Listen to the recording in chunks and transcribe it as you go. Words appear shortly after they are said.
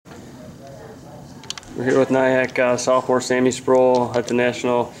We're here with NIACC sophomore Sammie Sproul at the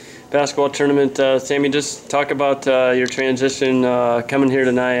National Basketball Tournament. Sammie, just talk about your transition coming here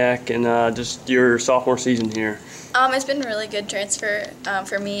to NIACC and just your sophomore season here. It's been a really good transfer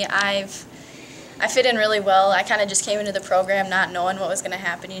for me. I fit in really well. I kind of just came into the program not knowing what was going to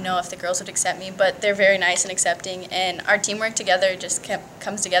happen, if the girls would accept me, but they're very nice and accepting, and our teamwork together just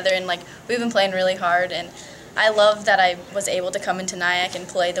comes together, and we've been playing really hard, and I love that I was able to come into NIACC and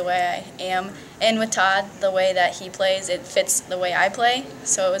play the way I am, and with Todd, the way that he plays, it fits the way I play,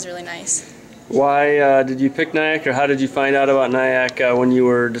 so it was really nice. Why did you pick NIACC, or how did you find out about NIACC when you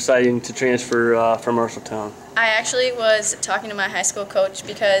were deciding to transfer from Marshalltown? I actually was talking to my high school coach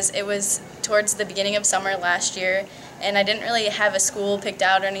because it was towards the beginning of summer last year, and I didn't really have a school picked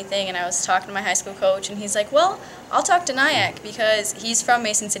out or anything, and I was talking to my high school coach, and he's like, well, I'll talk to NIACC because he's from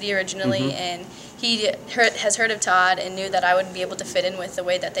Mason City originally, and he has heard of Todd and knew that I would be able to fit in with the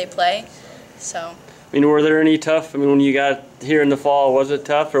way that they play. So. Were there any tough, when you got here in the fall, was it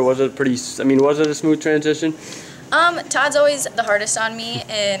tough, or was it was it a smooth transition? Todd's always the hardest on me,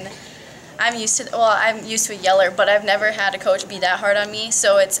 and I'm used to a yeller, but I've never had a coach be that hard on me,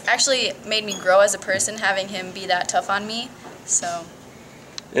 so it's actually made me grow as a person having him be that tough on me, so.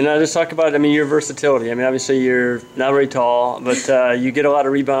 And just talk about, your versatility. Obviously you're not very tall, but you get a lot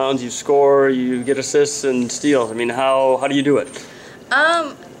of rebounds, you score, you get assists and steals. How do you do it?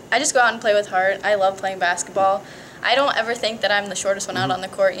 I just go out and play with heart. I love playing basketball. I don't ever think that I'm the shortest one out on the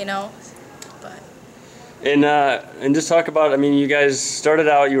court, but. And just talk about, you guys started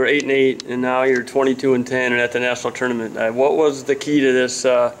out, you were 8-8, and now you're 22-10 and at the national tournament. What was the key to this,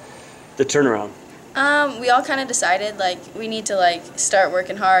 the turnaround? We all kind of decided, we need to, start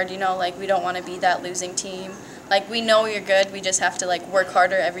working hard, we don't want to be that losing team. We know you're good, we just have to, work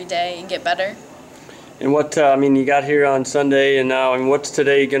harder every day and get better. And what, you got here on Sunday, and now, what's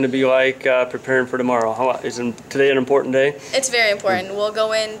today going to be like preparing for tomorrow? Isn't today an important day? It's very important. We'll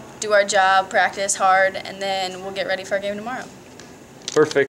go in, do our job, practice hard, and then we'll get ready for our game tomorrow. Perfect.